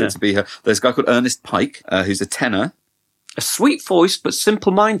them back to be her. There's a guy called Ernest Pike, who's a tenor. A sweet-voiced but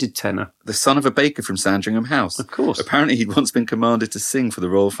simple-minded tenor. The son of a baker from Sandringham House. Of course. Apparently he'd once been commanded to sing for the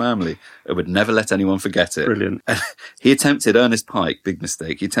royal family and would never let anyone forget it. Brilliant. He attempted, Ernest Pike, big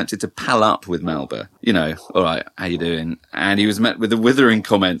mistake, he attempted to pal up with Melba. You know, all right, how you doing? And he was met with a withering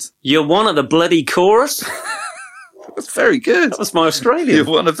comment. You're one of the bloody chorus? That's very good. That was my Australian. You're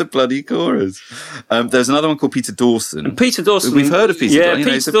one of the bloody chorus. There's another one called Peter Dawson. And Peter Dawson. We've heard of Peter Dawson.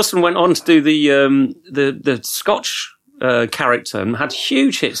 Yeah, Peter Dawson went on to do the Scotch character and had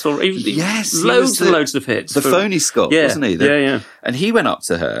huge hits. Loads of hits. The phony Scot, wasn't he? Yeah. And he went up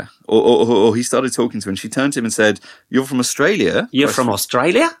to her, or he started talking to her, and she turned to him and said, "You're from Australia?" You're from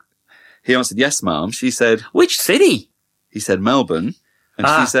Australia? He answered, "Yes, ma'am." She said, "Which city?" He said, "Melbourne." And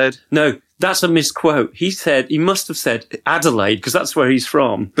she said, "No, that's a misquote. He must have said Adelaide, because that's where he's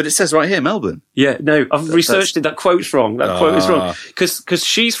from." But it says right here, Melbourne. Yeah, no, I've researched it. That quote's wrong. That quote is wrong. Because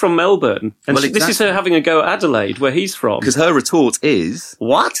she's from Melbourne, and this is her having a go at Adelaide, where he's from. Because her retort is...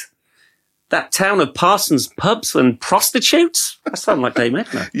 What? That town of Parsons pubs and prostitutes? I sound like Dame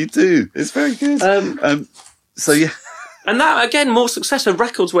Edna. You do. It's very good. So, yeah... And that, again, more success. Her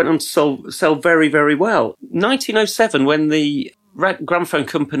records went on to sell very, very well. 1907, when the gramophone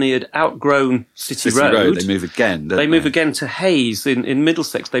company had outgrown City Road. They move again, don't they? They move again to Hayes in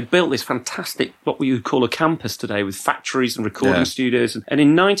Middlesex. They built this fantastic, what we would call a campus today, with factories and recording studios. And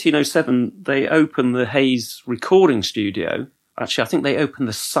in 1907, they opened the Hayes recording studio. Actually, I think they opened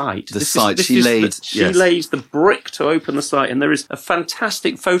the site. She lays the brick to open the site, and there is a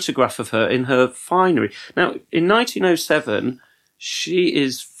fantastic photograph of her in her finery. Now, in 1907, she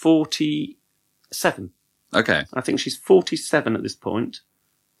is 47. Okay. I think she's 47 at this point.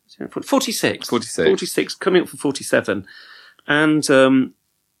 46. 46, coming up for 47. And do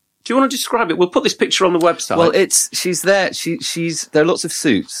you want to describe it? We'll put this picture on the website. Well, she's there. There are lots of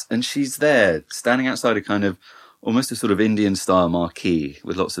suits, and she's there standing outside a kind of almost a sort of Indian style marquee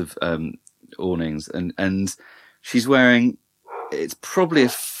with lots of awnings, and she's wearing, it's probably a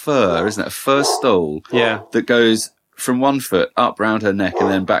fur, isn't it? A fur stole. Yeah. That goes from one foot up round her neck and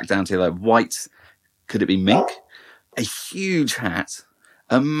then back down to like white. Could it be mink? A huge hat.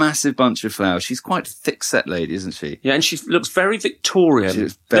 A massive bunch of flowers. She's quite a thick-set lady, isn't she? Yeah, and she looks very Victorian. She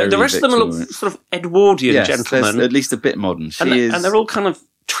looks very the rest Victorian. of them look sort of Edwardian gentlemen. At least a bit modern. And they're all kind of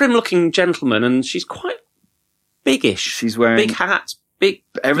trim-looking gentlemen, and she's quite biggish. She's wearing big hat, big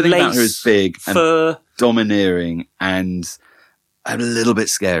everything lace, about her is big, fur, and domineering, and a little bit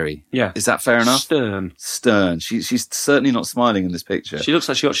scary. Yeah, is that fair enough? Stern. She's certainly not smiling in this picture. She looks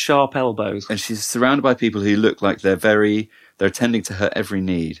like she's got sharp elbows, and she's surrounded by people who look like they're attending to her every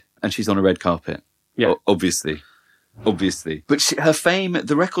need, and she's on a red carpet. Yeah, obviously. But her fame,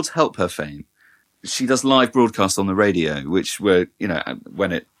 the records help her fame. She does live broadcasts on the radio, which were,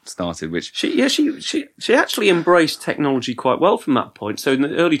 when it started, which... She actually embraced technology quite well from that point. So in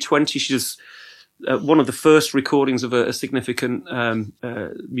the early 20s, she does one of the first recordings of a significant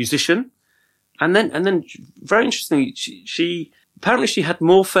musician. And then very interestingly, she apparently she had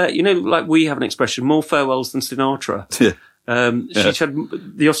more like we have an expression, more farewells than Sinatra. Yeah. She had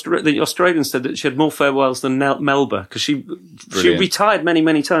the Australians said that she had more farewells than Melba, because she retired many,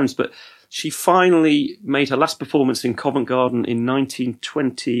 many times, but she finally made her last performance in Covent Garden in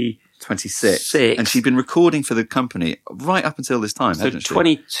 1926. And she'd been recording for the company right up until this time, hadn't she?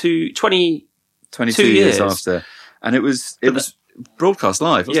 22 years after. And it was broadcast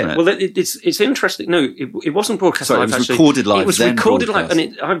live, wasn't it? Well, it's interesting. No, it wasn't broadcast live. It was recorded live. It was recorded live,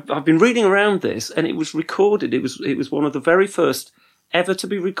 and I've been reading around this, and it was recorded. It was one of the very first ever to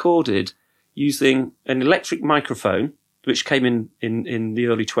be recorded using an electric microphone, which came in the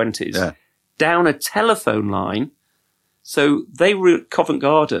early 20s, down a telephone line. So they were at Covent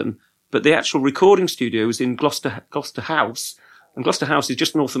Garden, but the actual recording studio was in Gloucester House. And Gloucester House is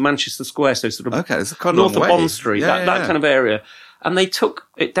just north of Manchester Square, so sort of it's a north of Bond Street, that kind of area. And they took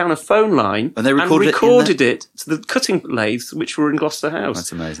it down a phone line and they recorded it to the cutting lathes, which were in Gloucester House.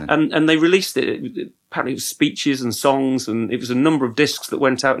 That's amazing. And they released it. Apparently it was speeches and songs, and it was a number of discs that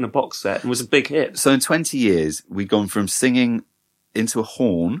went out in a box set and was a big hit. So in 20 years, we've gone from singing into a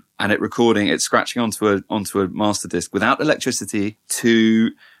horn and it scratching onto a master disc without electricity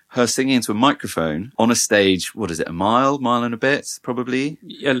to her singing into a microphone on a stage, what is it, a mile and a bit, probably?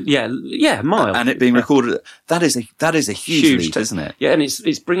 Yeah, a mile. And it being recorded. That is a huge leap, isn't it? Yeah, and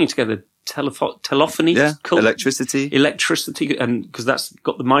it's bringing together telephony, electricity, and because that's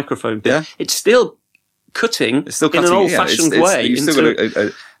got the microphone bit. Yeah. It's still cutting in an old-fashioned way. You've still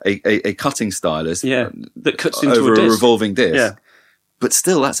got a cutting stylus that cuts into over a revolving disc. Yeah. But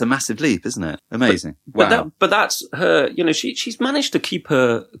still, that's a massive leap, isn't it? Amazing. Wow. But that's her, she's managed to keep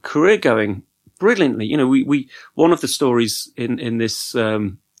her career going brilliantly. We one of the stories in this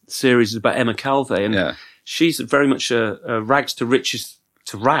series is about Emma Calvé, and she's very much a rags to riches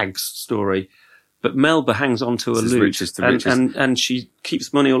to rags story. But Melba hangs on to a lute, and she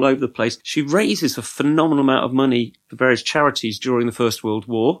keeps money all over the place. She raises a phenomenal amount of money for various charities during the First World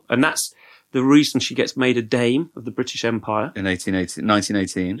War, and that's the reason she gets made a Dame of the British Empire. In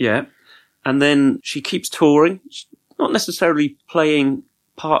 1918. Yeah. And then she keeps touring, not necessarily playing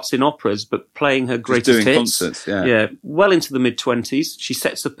parts in operas, but playing her greatest hits. Doing concerts, Yeah, well into the mid-20s. She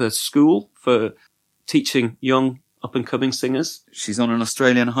sets up a school for teaching young up-and-coming singers. She's on an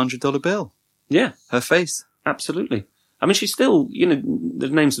Australian $100 bill. Yeah. Her face. Absolutely. I mean, she's still, the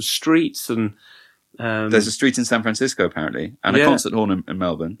names of streets and... there's a street in San Francisco, apparently, and a concert hall in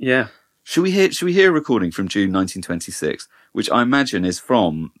Melbourne. Yeah. Should we hear a recording from June 1926, which I imagine is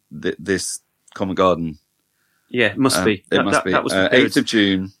from this Covent Garden? Yeah, it must be. It must be. That was 8th of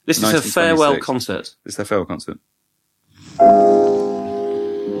June. This is her farewell concert. This is her farewell concert.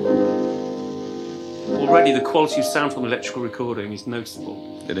 Already the quality of sound from electrical recording is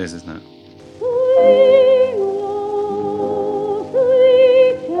noticeable. It is, isn't it?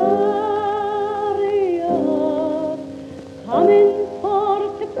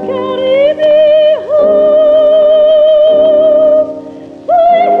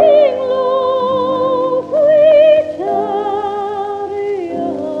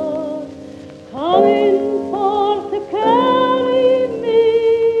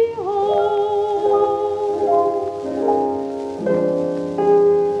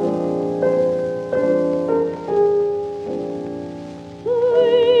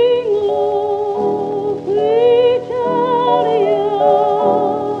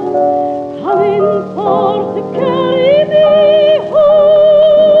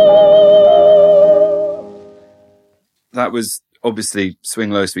 that was obviously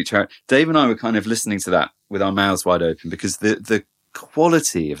Swing Low, Sweet Chariot. Dave and I were kind of listening to that with our mouths wide open because the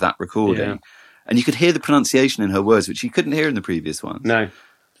quality of that recording, and you could hear the pronunciation in her words, which you couldn't hear in the previous ones. No.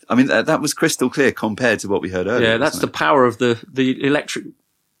 I mean, that was crystal clear compared to what we heard earlier. Yeah, that's the power of the electric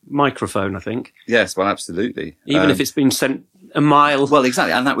microphone, I think. Yes, well, absolutely. Even if it's been sent a mile. Well,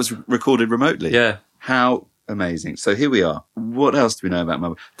 exactly. And that was recorded remotely. Yeah. How amazing. So here we are. What else do we know about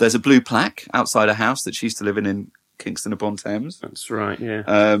Melba? There's a blue plaque outside a house that she used to live in Kingston upon Thames. That's right,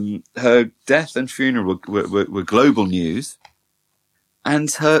 yeah. Her death and funeral were global news.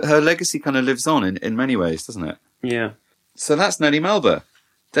 And her legacy kind of lives on in many ways, doesn't it? Yeah. So that's Nellie Melba.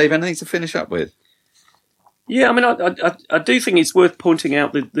 Dave, anything to finish up with? Yeah, I mean, I do think it's worth pointing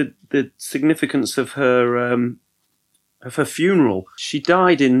out the significance of her funeral. She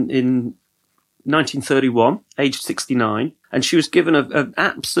died in 1931, aged 69, and she was given an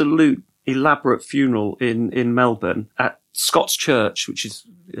absolute elaborate funeral in Melbourne at Scots Church, which is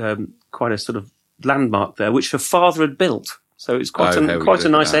quite a sort of landmark there, which her father had built. So it's quite a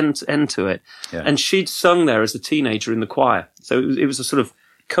nice end to it. Yeah. And she'd sung there as a teenager in the choir. So it was a sort of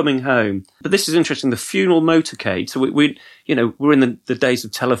coming home. But this is interesting. The funeral motorcade. So we're in the days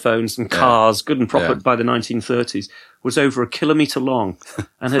of telephones and cars, good and proper by the 1930s, was over 1 kilometre long.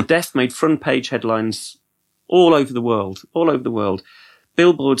 And her death made front page headlines all over the world.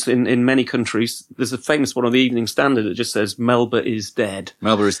 Billboards in many countries. There's a famous one on the Evening Standard that just says, Melba is dead.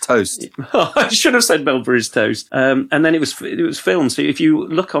 Melba is toast. I should have said Melba is toast. And then it was filmed. So if you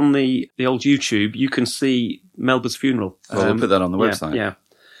look on the old YouTube, you can see Melba's funeral. Well, we'll put that on the website. Yeah.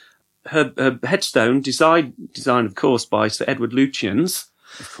 Her headstone, designed, of course, by Sir Edward Lutyens,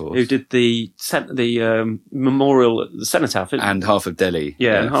 of course, who did the memorial, the cenotaph. And half of Delhi.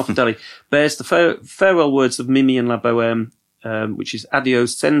 Yeah, and half of Delhi. Bears the farewell words of Mimi and La Boheme, which is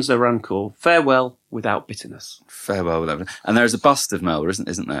adios senza rancor, farewell without bitterness. Farewell without bitterness. And there's a bust of Melba,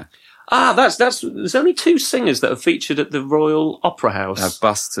 isn't there? There's only 2 singers that are featured at the Royal Opera House. They have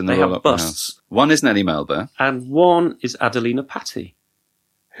busts in the Royal Opera House. One is Nellie Melba. And one is Adelina Patti,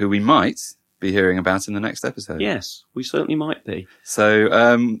 who we might be hearing about in the next episode. Yes, we certainly might be. So,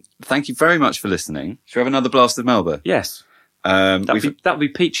 thank you very much for listening. Shall we have another blast of Melba? Yes. That'd be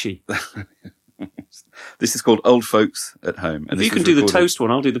peachy. This is called Old Folks at Home. And if you can do the toast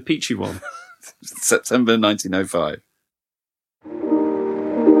one, I'll do the peachy one. September 1905.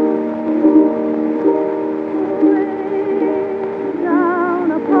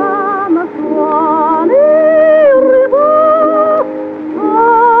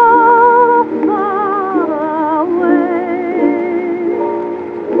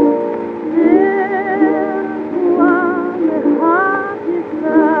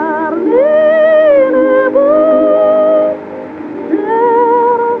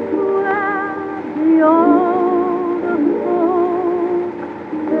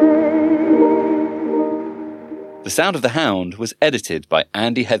 The Sound of the Hound was edited by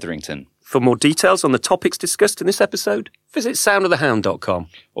Andy Hetherington. For more details on the topics discussed in this episode, visit soundofthehound.com.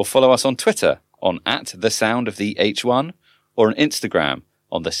 Or follow us on Twitter on @thesoundoftheH1 or on Instagram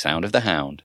on The Sound of the Hound.